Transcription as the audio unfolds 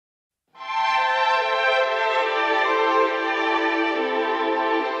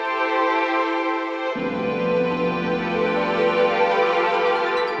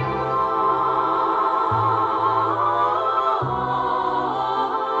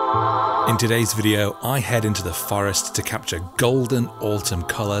In today's video, I head into the forest to capture golden autumn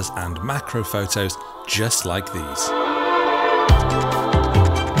colours and macro photos just like these.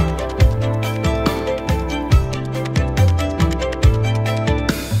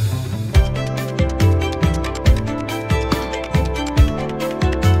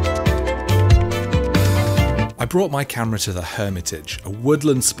 I brought my camera to the Hermitage, a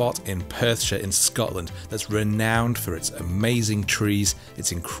woodland spot in Perthshire in Scotland that's renowned for its amazing trees,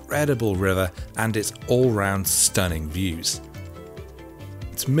 its incredible river, and its all-round stunning views.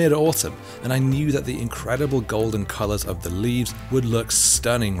 It's mid-autumn, and I knew that the incredible golden colours of the leaves would look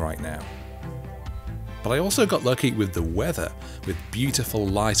stunning right now. But I also got lucky with the weather, with beautiful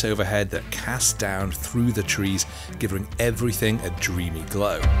light overhead that cast down through the trees, giving everything a dreamy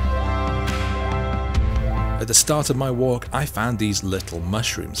glow. At the start of my walk, I found these little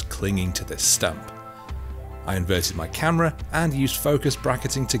mushrooms clinging to this stump. I inverted my camera and used focus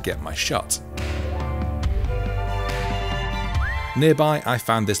bracketing to get my shot. Nearby, I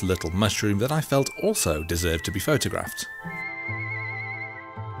found this little mushroom that I felt also deserved to be photographed.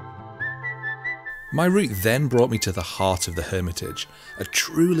 My route then brought me to the heart of the Hermitage, a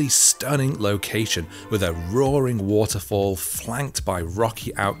truly stunning location with a roaring waterfall flanked by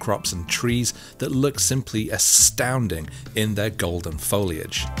rocky outcrops and trees that look simply astounding in their golden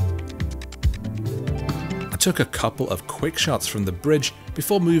foliage. I took a couple of quick shots from the bridge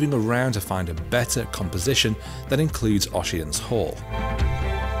before moving around to find a better composition that includes Ossian's Hall.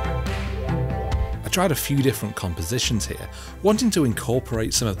 I tried a few different compositions here, wanting to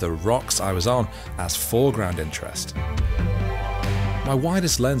incorporate some of the rocks I was on as foreground interest. My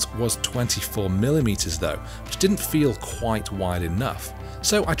widest lens was 24mm though, which didn't feel quite wide enough,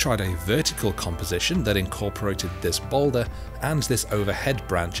 so I tried a vertical composition that incorporated this boulder and this overhead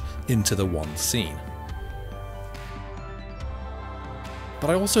branch into the one scene. But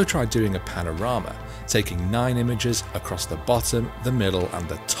I also tried doing a panorama, taking 9 images across the bottom, the middle and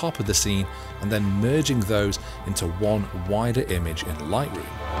the top of the scene, and then merging those into one wider image in Lightroom.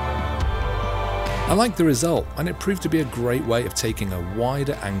 I liked the result, and it proved to be a great way of taking a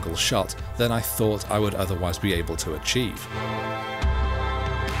wider angle shot than I thought I would otherwise be able to achieve.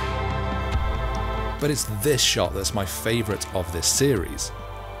 But it's this shot that's my favourite of this series.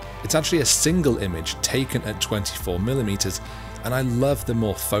 It's actually a single image taken at 24mm, and I love the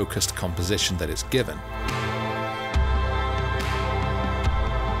more focused composition that it's given.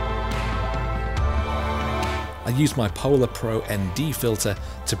 I used my Polar Pro ND filter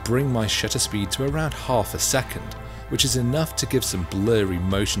to bring my shutter speed to around ½ a second, which is enough to give some blurry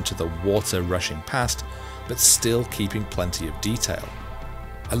motion to the water rushing past, but still keeping plenty of detail.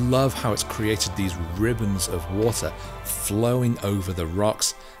 I love how it's created these ribbons of water flowing over the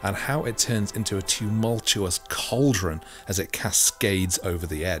rocks and how it turns into a tumultuous cauldron as it cascades over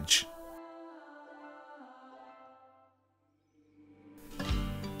the edge.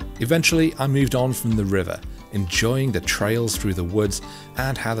 Eventually, I moved on from the river, enjoying the trails through the woods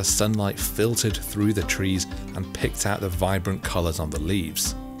and how the sunlight filtered through the trees and picked out the vibrant colours on the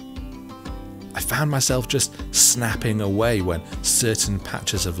leaves. I found myself just snapping away when certain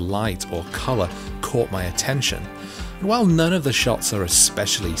patches of light or colour caught my attention, and while none of the shots are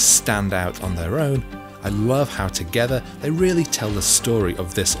especially stand out on their own, I love how together they really tell the story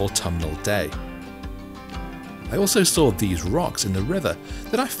of this autumnal day. I also saw these rocks in the river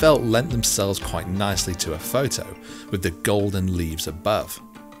that I felt lent themselves quite nicely to a photo, with the golden leaves above.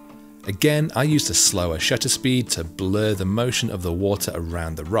 Again, I used a slower shutter speed to blur the motion of the water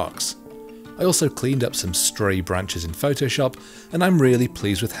around the rocks. I also cleaned up some stray branches in Photoshop, and I'm really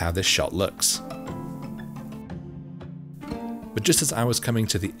pleased with how this shot looks. But just as I was coming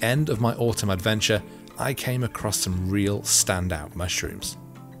to the end of my autumn adventure, I came across some real standout mushrooms.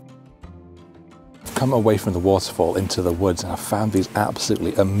 I've come away from the waterfall into the woods and I found these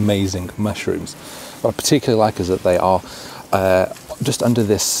absolutely amazing mushrooms. What I particularly like is that they are just under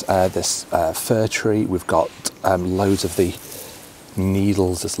this fir tree. We've got loads of the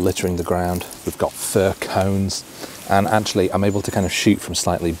needles just littering the ground. We've got fir cones, and actually I'm able to kind of shoot from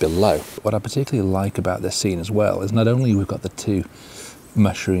slightly below. What I particularly like about this scene as well is not only we've got the two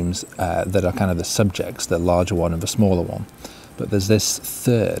mushrooms that are kind of the subjects, the larger one and the smaller one, but there's this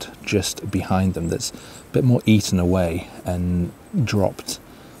third just behind them that's a bit more eaten away and dropped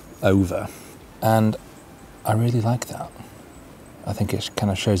over, and I really like that. I think it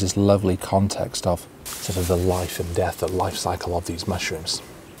kind of shows this lovely context of sort of the life and death, the life cycle of these mushrooms.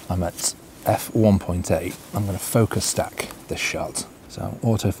 I'm at f1.8. I'm going to focus stack this shot. So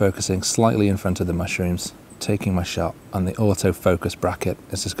auto-focusing slightly in front of the mushrooms, taking my shot, and the auto-focus bracket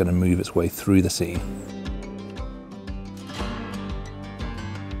is just going to move its way through the scene.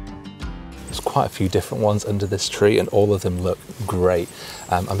 There's quite a few different ones under this tree and all of them look great.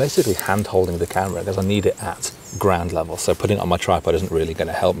 I'm basically hand holding the camera because I need it at ground level, so putting it on my tripod isn't really going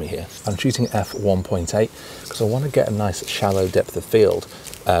to help me here. I'm shooting f1.8 because I want to get a nice shallow depth of field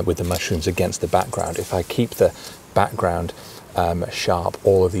with the mushrooms against the background. If I keep the background sharp,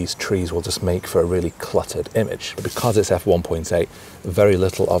 all of these trees will just make for a really cluttered image. But because it's f1.8, very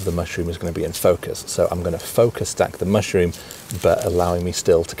little of the mushroom is going to be in focus, so I'm going to focus stack the mushroom but allowing me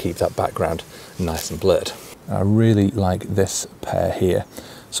still to keep that background nice and blurred. I really like this pair here,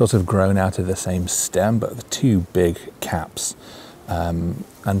 sort of grown out of the same stem but the two big caps, and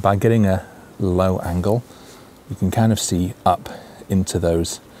by getting a low angle you can kind of see up into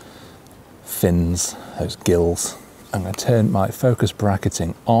those fins, those gills. I'm going to turn my focus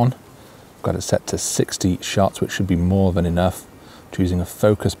bracketing on. I've got it set to 60 shots, which should be more than enough. Choosing a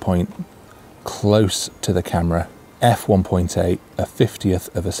focus point close to the camera, f1.8, a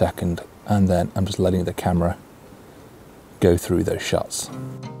 50th of a second, and then I'm just letting the camera go through those shots.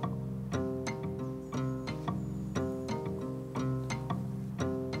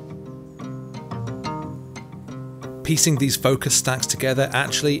 Piecing these focus stacks together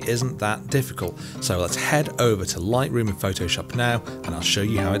actually isn't that difficult, so let's head over to Lightroom and Photoshop now and I'll show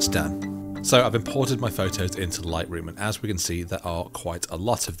you how it's done. So I've imported my photos into Lightroom and as we can see there are quite a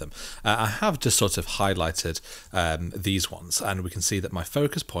lot of them. I have just sort of highlighted these ones and we can see that my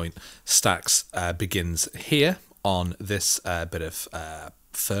focus point stacks begins here on this bit of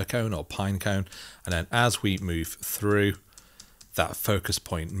fir cone or pine cone, and then as we move through, that focus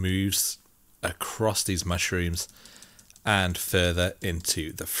point moves across these mushrooms and further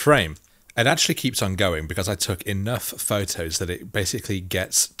into the frame. It actually keeps on going because I took enough photos that it basically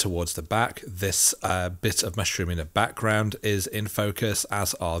gets towards the back. This bit of mushroom in the background is in focus,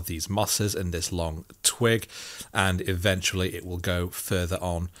 as are these mosses and this long twig, and eventually it will go further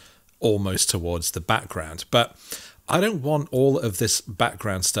on almost towards the background. But I don't want all of this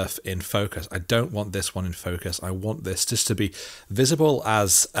background stuff in focus. I don't want this one in focus. I want this just to be visible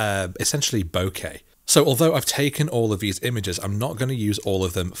as essentially bokeh. So although I've taken all of these images, I'm not going to use all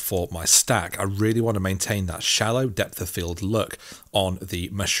of them for my stack. I really want to maintain that shallow depth of field look on the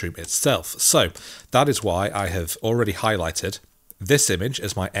mushroom itself. So that is why I have already highlighted this image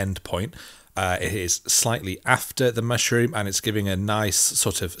as my end point. It is slightly after the mushroom and it's giving a nice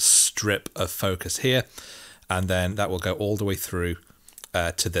sort of strip of focus here. And then that will go all the way through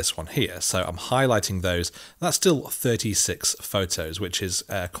to this one here. So I'm highlighting those. That's still 36 photos, which is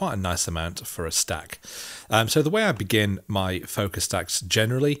quite a nice amount for a stack. So the way I begin my focus stacks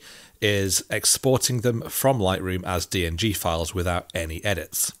generally is exporting them from Lightroom as DNG files without any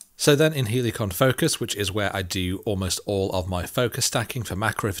edits. So then in Helicon Focus, which is where I do almost all of my focus stacking for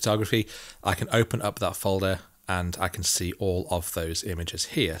macro photography, I can open up that folder and I can see all of those images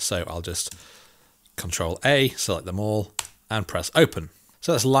here. So I'll just Control A, select them all, and press open.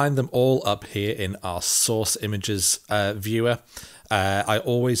 So let's line them all up here in our source images viewer. I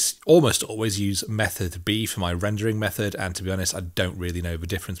almost always use method B for my rendering method, and to be honest, I don't really know the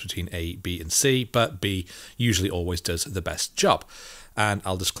difference between A, B, and C, but B usually always does the best job. And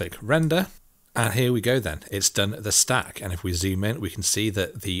I'll just click render. And here we go then, it's done the stack, and if we zoom in we can see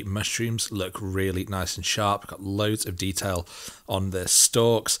that the mushrooms look really nice and sharp. We've got loads of detail on the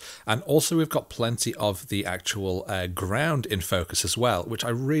stalks, and also we've got plenty of the actual ground in focus as well, which I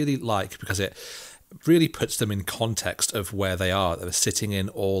really like because it really puts them in context of where they are. They're sitting in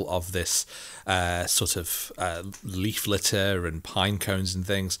all of this sort of leaf litter and pine cones and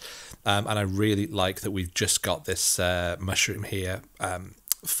things, and I really like that we've just got this mushroom here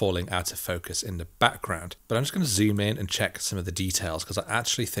falling out of focus in the background. But I'm just going to zoom in and check some of the details because I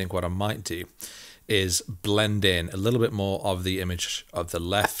actually think what I might do is blend in a little bit more of the image of the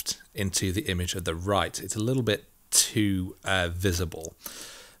left into the image of the right. It's a little bit too visible,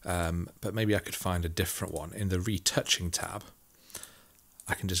 but maybe I could find a different one. In the retouching tab,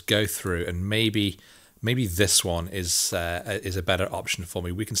 I can just go through and maybe this one is a better option for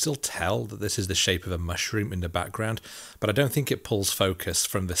me. We can still tell that this is the shape of a mushroom in the background, but I don't think it pulls focus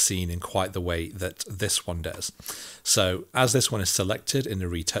from the scene in quite the way that this one does. So as this one is selected in the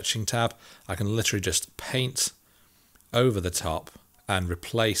retouching tab, I can literally just paint over the top and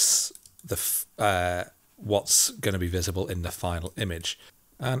replace the what's going to be visible in the final image.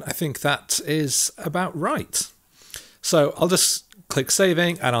 And I think that is about right. So I'll just click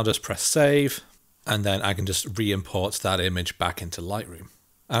saving and I'll just press save. And then I can just re-import that image back into Lightroom.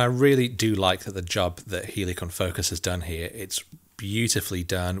 And I really do like that the job that Helicon Focus has done here. It's beautifully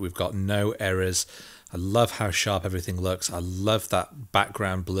done. We've got no errors. I love how sharp everything looks. I love that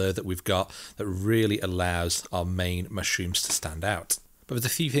background blur that we've got that really allows our main mushrooms to stand out. But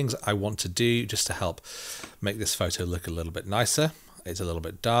there's a few things I want to do just to help make this photo look a little bit nicer. It's a little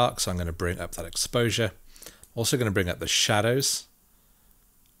bit dark, so I'm going to bring up that exposure. Also going to bring up the shadows,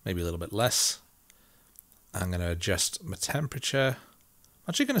 maybe a little bit less. I'm going to adjust my temperature. I'm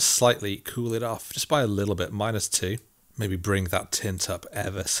actually going to slightly cool it off just by a little bit, -2. Maybe bring that tint up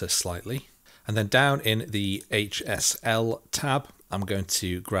ever so slightly. And then down in the HSL tab, I'm going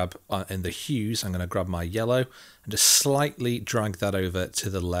to grab, in the hues, I'm going to grab my yellow and just slightly drag that over to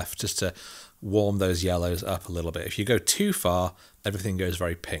the left just to warm those yellows up a little bit. If you go too far, everything goes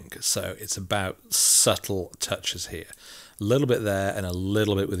very pink. So it's about subtle touches here. A little bit there and a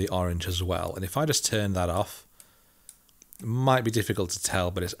little bit with the orange as well. And if I just turn that off, it might be difficult to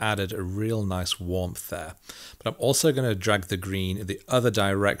tell, but it's added a real nice warmth there. But I'm also going to drag the green in the other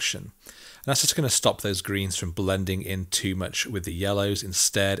direction. And that's just going to stop those greens from blending in too much with the yellows.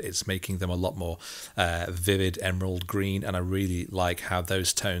 Instead, it's making them a lot more vivid emerald green, and I really like how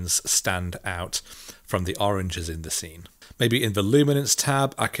those tones stand out from the oranges in the scene. Maybe in the luminance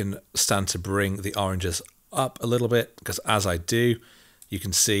tab, I can stand to bring the oranges up a little bit, because as I do, you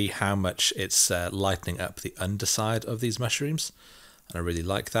can see how much it's lightening up the underside of these mushrooms, and I really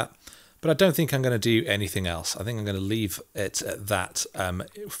like that. But I don't think I'm going to do anything else. I think I'm going to leave it at that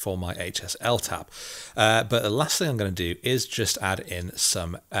for my HSL tab. But the last thing I'm going to do is just add in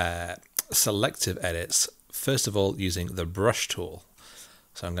some selective edits, first of all using the brush tool.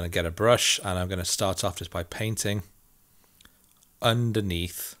 So I'm going to get a brush, and I'm going to start off just by painting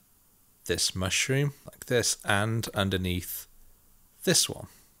underneath this mushroom like this, and underneath this one.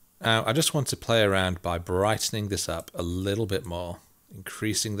 Now I just want to play around by brightening this up a little bit more,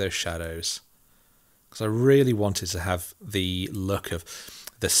 increasing those shadows, because I really wanted to have the look of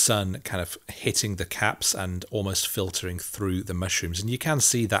the sun kind of hitting the caps and almost filtering through the mushrooms. And you can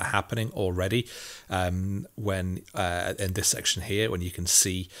see that happening already when in this section here, when you can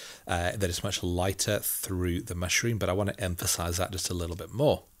see that it's much lighter through the mushroom, but I want to emphasize that just a little bit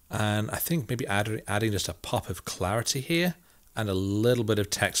more. And I think maybe adding just a pop of clarity here and a little bit of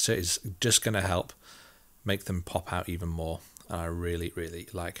texture is just going to help make them pop out even more. And I really, really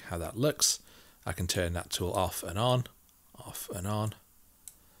like how that looks. I can turn that tool off and on, off and on.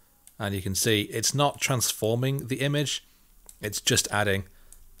 And you can see it's not transforming the image. It's just adding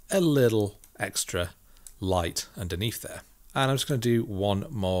a little extra light underneath there. And I'm just going to do one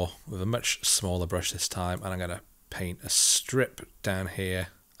more with a much smaller brush this time. And I'm going to paint a strip down here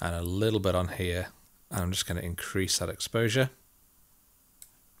and a little bit on here. And I'm just going to increase that exposure.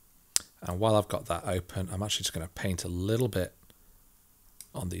 And while I've got that open, I'm actually just going to paint a little bit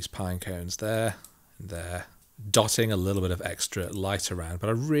on these pine cones there and there, dotting a little bit of extra light around. But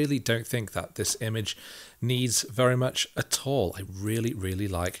I really don't think that this image needs very much at all. I really, really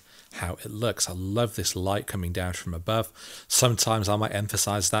like how it looks. I love this light coming down from above. Sometimes I might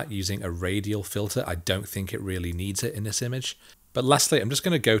emphasize that using a radial filter. I don't think it really needs it in this image. But lastly, I'm just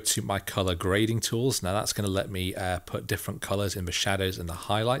going to go to my color grading tools. Now that's going to let me put different colors in the shadows and the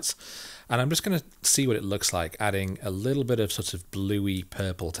highlights. And I'm just going to see what it looks like, adding a little bit of sort of bluey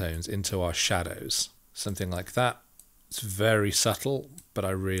purple tones into our shadows. Something like that. It's very subtle, but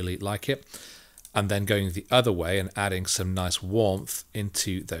I really like it. And then going the other way and adding some nice warmth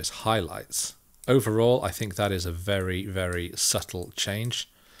into those highlights. Overall, I think that is a very, very subtle change,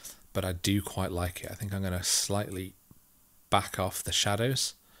 but I do quite like it. I think I'm going to slightly back off the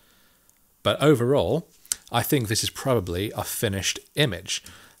shadows. But overall, I think this is probably a finished image.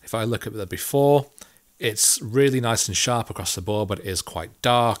 If I look at the before, it's really nice and sharp across the board, but it is quite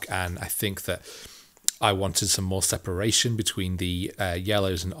dark. And I think that I wanted some more separation between the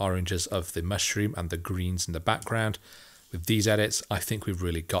yellows and oranges of the mushroom and the greens in the background. With these edits, I think we've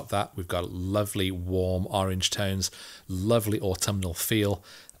really got that. We've got lovely warm orange tones, lovely autumnal feel,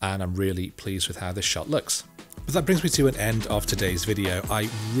 and I'm really pleased with how this shot looks. But that brings me to an end of today's video. I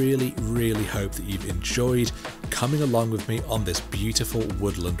really, really hope that you've enjoyed coming along with me on this beautiful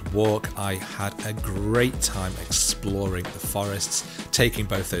woodland walk. I had a great time exploring the forests, taking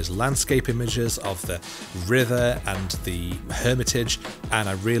both those landscape images of the river and the Hermitage, and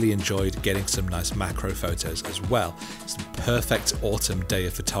I really enjoyed getting some nice macro photos as well. It's a perfect autumn day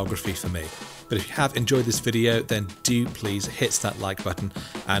of photography for me. But if you have enjoyed this video, then do please hit that like button,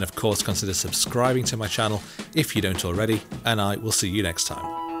 and of course consider subscribing to my channel if you don't already, and I will see you next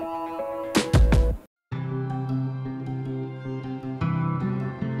time.